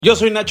Yo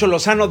soy Nacho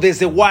Lozano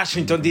desde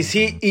Washington,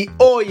 D.C. y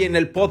hoy en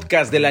el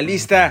podcast de La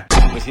Lista,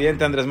 el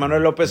presidente Andrés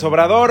Manuel López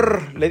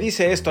Obrador le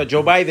dice esto a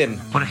Joe Biden.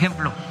 Por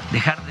ejemplo,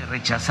 dejar de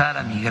rechazar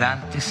a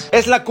migrantes.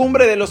 Es la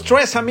cumbre de los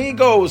Tres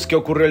Amigos que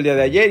ocurrió el día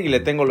de ayer y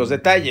le tengo los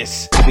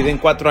detalles. Piden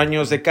 4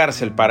 años de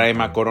cárcel para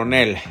Emma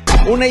Coronel.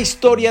 Una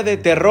historia de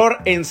terror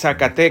en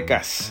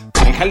Zacatecas.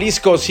 En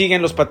Jalisco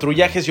siguen los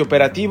patrullajes y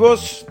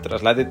operativos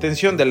tras la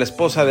detención de la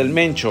esposa del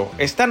Mencho.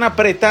 Están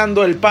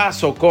apretando el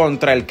paso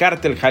contra el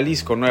cártel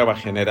Jalisco Nueva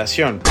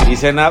Generación. Y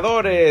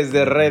senadores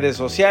de redes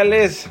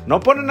sociales no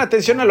ponen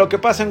atención a lo que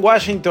pasa en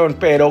Washington,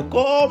 pero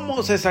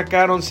 ¿cómo se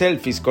sacaron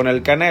selfies con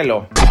el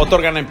Canelo?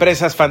 Otorgan a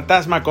empresas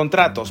fantasma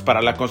contratos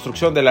para la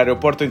construcción del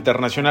Aeropuerto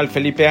Internacional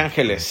Felipe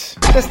Ángeles.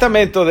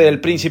 Testamento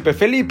del príncipe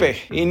Felipe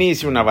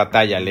inicia una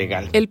batalla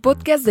legal. El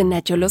podcast de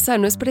Nacho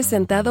Lozano es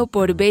presentado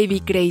por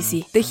Baby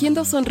Crazy, tejiendo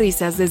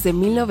sonrisas desde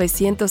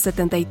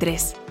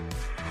 1973.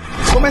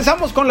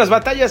 Comenzamos con las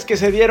batallas que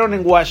se dieron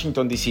en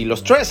Washington, D.C.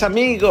 Los Tres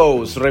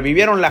Amigos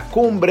revivieron la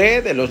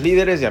cumbre de los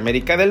líderes de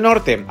América del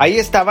Norte. Ahí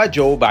estaba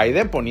Joe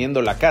Biden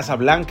poniendo la Casa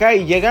Blanca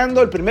y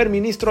llegando el primer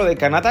ministro de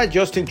Canadá,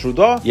 Justin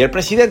Trudeau, y el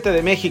presidente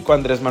de México,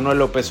 Andrés Manuel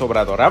López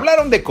Obrador.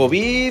 Hablaron de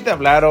COVID,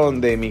 hablaron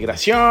de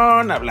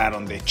migración,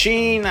 hablaron de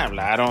China,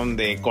 hablaron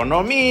de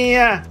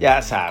economía,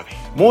 ya sabe.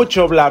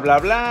 Mucho bla bla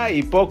bla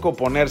y poco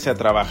ponerse a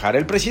trabajar.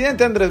 El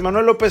presidente Andrés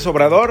Manuel López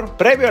Obrador,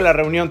 previo a la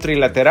reunión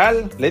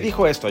trilateral, le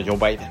dijo esto a Joe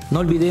Biden.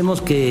 No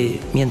olvidemos que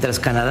mientras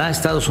Canadá,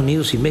 Estados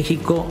Unidos y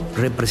México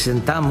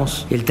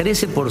representamos el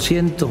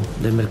 13%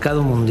 del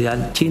mercado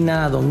mundial,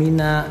 China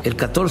domina el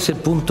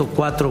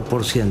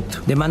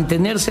 14.4%. De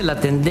mantenerse la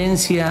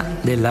tendencia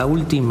de la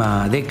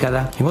última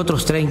década, en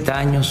otros 30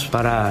 años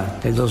para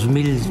el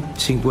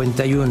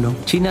 2051,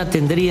 China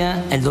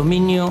tendría el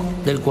dominio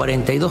del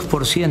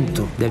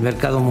 42% del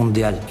mercado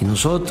mundial y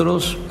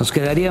nosotros nos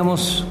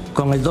quedaríamos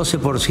con el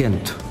 12%.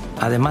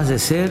 Además de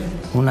ser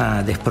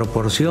una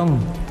desproporción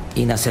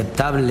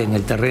inaceptable en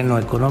el terreno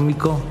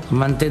económico,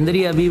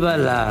 mantendría viva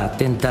la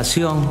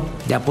tentación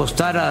de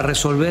apostar a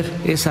resolver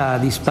esa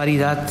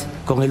disparidad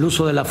con el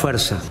uso de la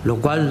fuerza, lo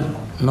cual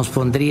nos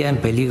pondría en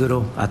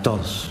peligro a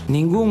todos.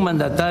 Ningún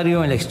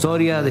mandatario en la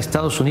historia de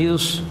Estados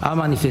Unidos ha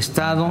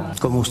manifestado,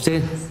 como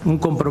usted, un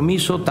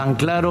compromiso tan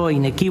claro e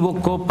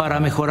inequívoco para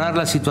mejorar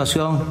la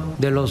situación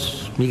de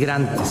los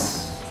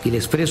migrantes. Y le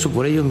expreso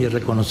por ello mi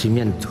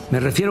reconocimiento. Me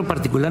refiero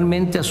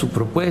particularmente a su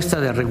propuesta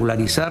de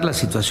regularizar la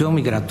situación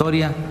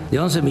migratoria de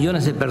 11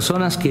 millones de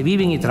personas que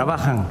viven y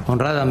trabajan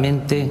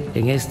honradamente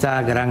en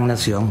esta gran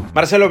nación.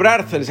 Marcelo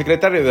Ebrard, el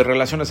secretario de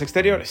Relaciones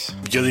Exteriores.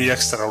 Yo diría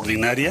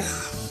extraordinaria,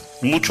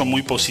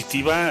 muy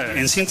positiva.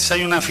 En síntesis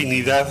hay una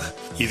afinidad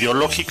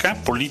ideológica,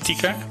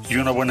 política y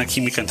una buena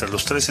química entre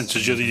los tres,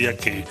 entonces yo diría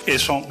que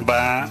eso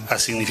va a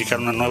significar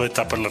una nueva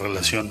etapa en la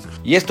relación.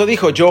 Y esto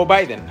dijo Joe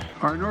Biden.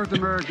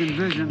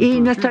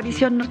 Y nuestra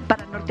visión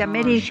para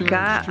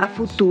Norteamérica a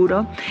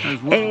futuro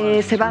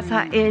se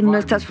basa en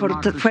nuestras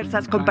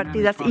fuerzas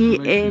compartidas y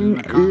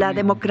en la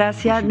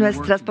democracia,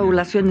 nuestras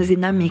poblaciones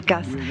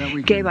dinámicas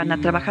que van a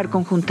trabajar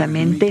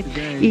conjuntamente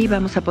y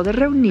vamos a poder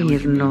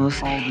reunirnos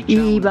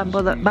y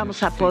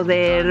vamos a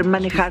poder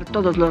manejar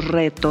todos los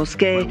retos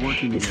que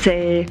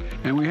se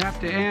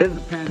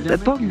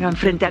pongan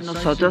frente a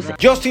nosotros.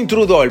 Justin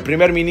Trudeau, el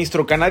primer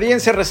ministro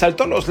canadiense,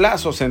 resaltó los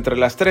lazos entre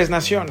las tres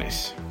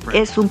naciones.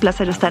 Es un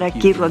placer estar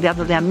aquí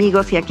rodeado de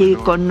amigos y aquí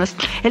con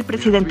el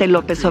presidente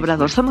López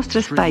Obrador. Somos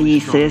 3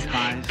 países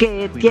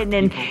que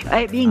tienen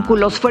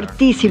vínculos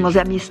fuertísimos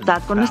de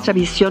amistad con nuestra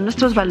visión,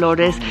 nuestros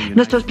valores,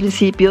 nuestros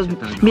principios,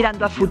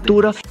 mirando a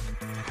futuro.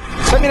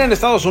 También en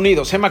Estados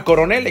Unidos, Emma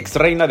Coronel, ex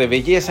reina de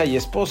belleza y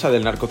esposa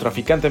del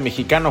narcotraficante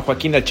mexicano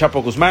Joaquín El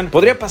Chapo Guzmán,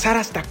 podría pasar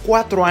hasta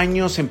 4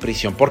 años en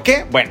prisión. ¿Por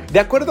qué? Bueno, de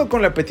acuerdo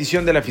con la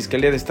petición de la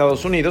Fiscalía de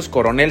Estados Unidos,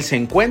 Coronel se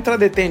encuentra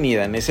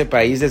detenida en ese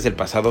país desde el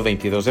pasado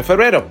 22 de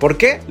febrero. ¿Por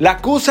qué? La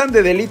acusan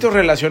de delitos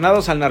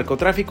relacionados al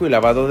narcotráfico y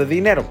lavado de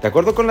dinero. De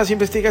acuerdo con las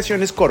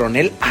investigaciones,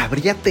 Coronel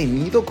habría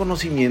tenido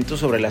conocimiento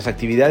sobre las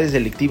actividades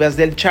delictivas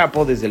del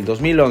Chapo desde el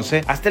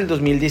 2011 hasta el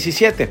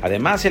 2017.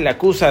 Además, se le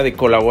acusa de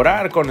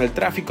colaborar con el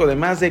tráfico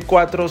de más de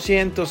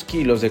 400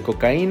 kilos de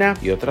cocaína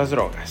y otras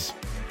drogas.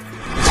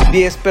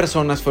 10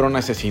 personas fueron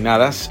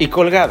asesinadas y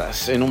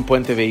colgadas en un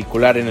puente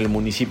vehicular en el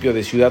municipio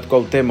de Ciudad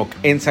Cuauhtémoc,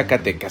 en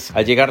Zacatecas.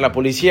 Al llegar la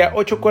policía,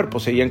 8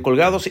 cuerpos seguían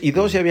colgados y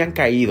 2 ya habían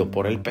caído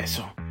por el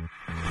peso.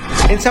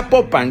 En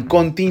Zapopan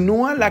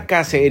continúa la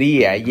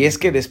cacería y es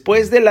que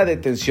después de la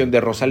detención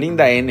de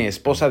Rosalinda N.,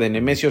 esposa de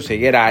Nemesio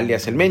Ceguera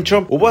alias El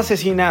Mencho, hubo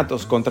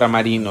asesinatos contra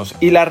marinos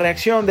y la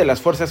reacción de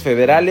las fuerzas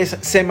federales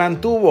se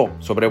mantuvo,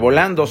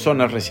 sobrevolando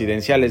zonas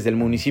residenciales del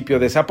municipio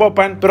de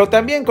Zapopan, pero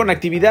también con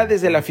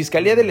actividades de la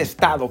Fiscalía del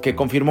Estado que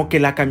confirmó que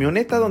la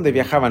camioneta donde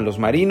viajaban los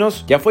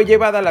marinos ya fue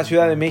llevada a la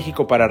Ciudad de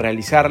México para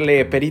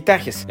realizarle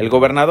peritajes. El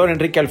gobernador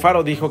Enrique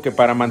Alfaro dijo que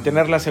para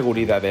mantener la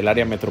seguridad del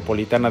área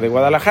metropolitana de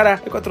Guadalajara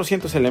hay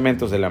 400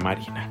 elementos de la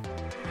Marina.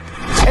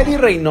 Eddie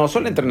Reynoso,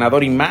 el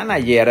entrenador y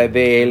manager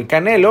del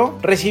Canelo,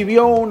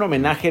 recibió un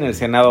homenaje en el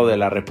Senado de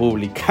la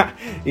República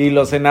y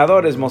los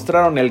senadores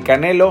mostraron el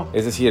Canelo,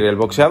 es decir, el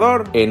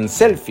boxeador, en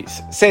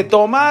selfies. Se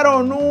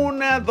tomaron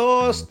 1,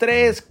 2,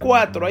 3,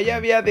 4. Ahí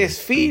había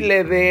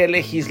desfile de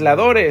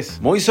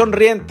legisladores muy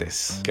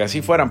sonrientes, que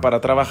así fueran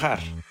para trabajar.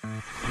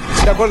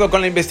 De acuerdo con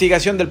la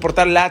investigación del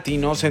portal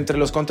Latinos, entre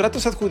los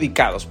contratos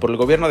adjudicados por el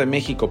gobierno de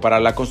México para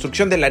la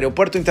construcción del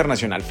Aeropuerto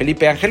Internacional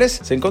Felipe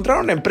Ángeles, se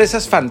encontraron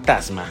empresas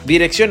fantasma,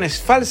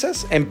 direcciones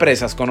falsas,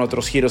 empresas con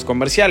otros giros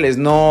comerciales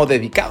no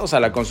dedicados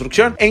a la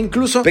construcción e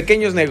incluso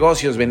pequeños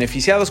negocios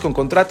beneficiados con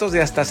contratos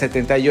de hasta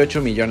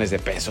 78 millones de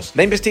pesos.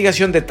 La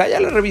investigación detalla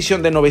la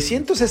revisión de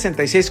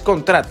 966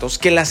 contratos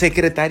que la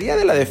Secretaría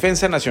de la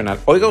Defensa Nacional,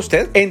 oiga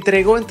usted,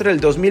 entregó entre el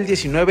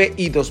 2019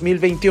 y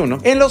 2021,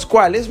 en los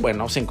cuales,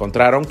 se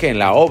encontraron que en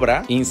la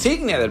obra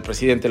insignia del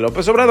presidente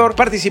López Obrador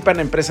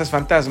participan empresas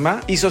fantasma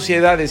y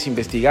sociedades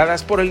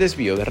investigadas por el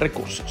desvío de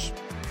recursos.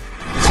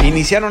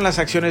 Iniciaron las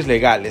acciones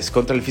legales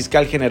contra el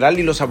fiscal general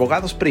y los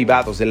abogados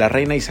privados de la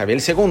reina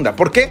Isabel II.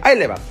 ¿Por qué? Ahí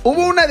le va.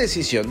 Hubo una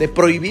decisión de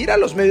prohibir a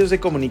los medios de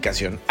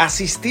comunicación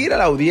asistir a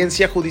la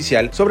audiencia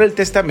judicial sobre el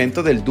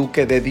testamento del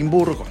duque de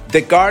Edimburgo.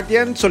 The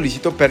Guardian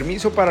solicitó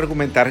permiso para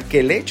argumentar que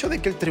el hecho de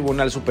que el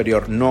Tribunal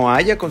Superior no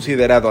haya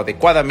considerado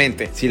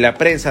adecuadamente si la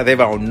prensa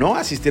deba o no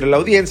asistir a la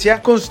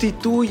audiencia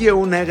constituye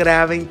una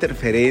grave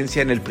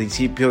interferencia en el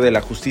principio de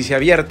la justicia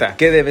abierta,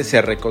 que debe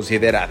ser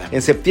reconsiderada.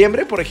 En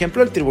septiembre, por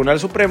ejemplo, el Tribunal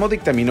Supremo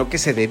dictaminó que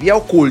se debía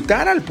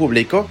ocultar al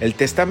público el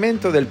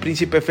testamento del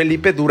príncipe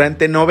Felipe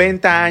durante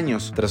 90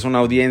 años, tras una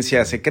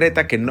audiencia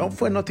secreta que no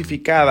fue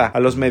notificada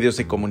a los medios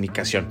de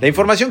comunicación. La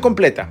información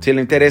completa, si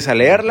le interesa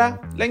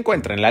leerla, la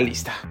encuentra en la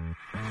lista.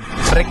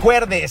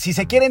 Recuerde, si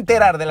se quiere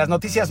enterar de las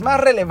noticias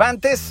más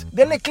relevantes,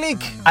 denle click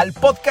al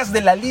podcast de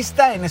La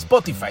Lista en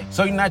Spotify.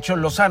 Soy Nacho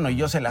Lozano y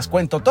yo se las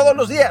cuento todos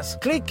los días.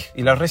 Clic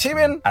y las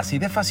reciben así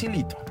de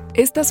facilito.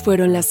 Estas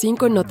fueron las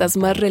 5 notas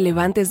más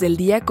relevantes del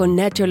día con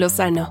Nacho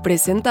Lozano,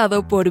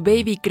 presentado por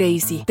Baby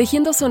Crazy,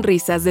 tejiendo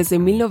sonrisas desde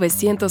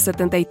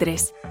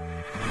 1973.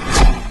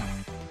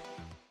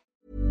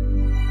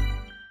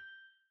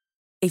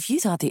 If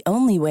you thought the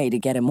only way to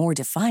get a more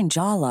defined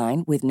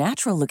jawline with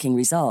natural-looking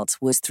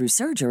results was through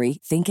surgery,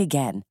 think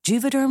again.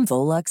 Juvederm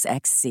Volux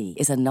XC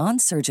is a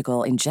non-surgical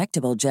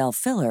injectable gel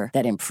filler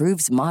that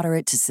improves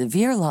moderate to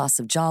severe loss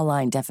of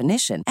jawline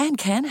definition and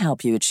can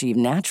help you achieve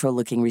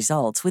natural-looking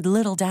results with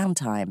little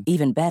downtime.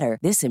 Even better,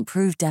 this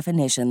improved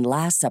definition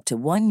lasts up to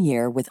 1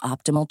 year with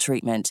optimal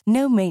treatment.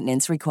 No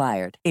maintenance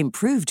required.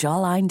 Improve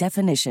jawline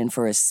definition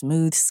for a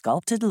smooth,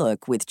 sculpted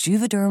look with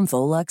Juvederm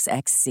Volux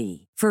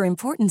XC. For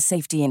important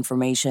safety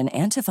information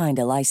and to find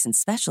a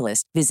licensed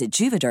specialist, visit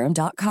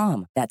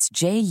Juvederm.com. That's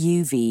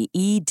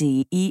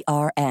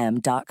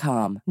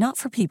JUVEDERM.com. Not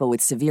for people with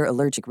severe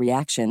allergic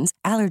reactions,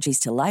 allergies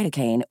to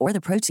lidocaine, or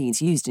the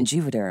proteins used in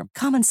Juvederm.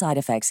 Common side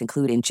effects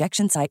include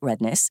injection site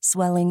redness,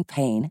 swelling,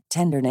 pain,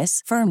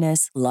 tenderness,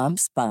 firmness,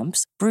 lumps,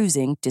 bumps,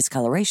 bruising,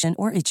 discoloration,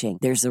 or itching.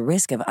 There's a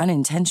risk of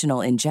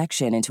unintentional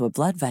injection into a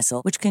blood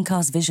vessel, which can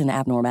cause vision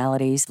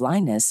abnormalities,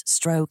 blindness,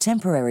 stroke,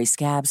 temporary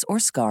scabs, or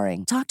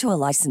scarring. Talk to a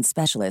licensed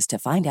specialist to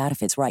find out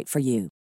if it's right for you.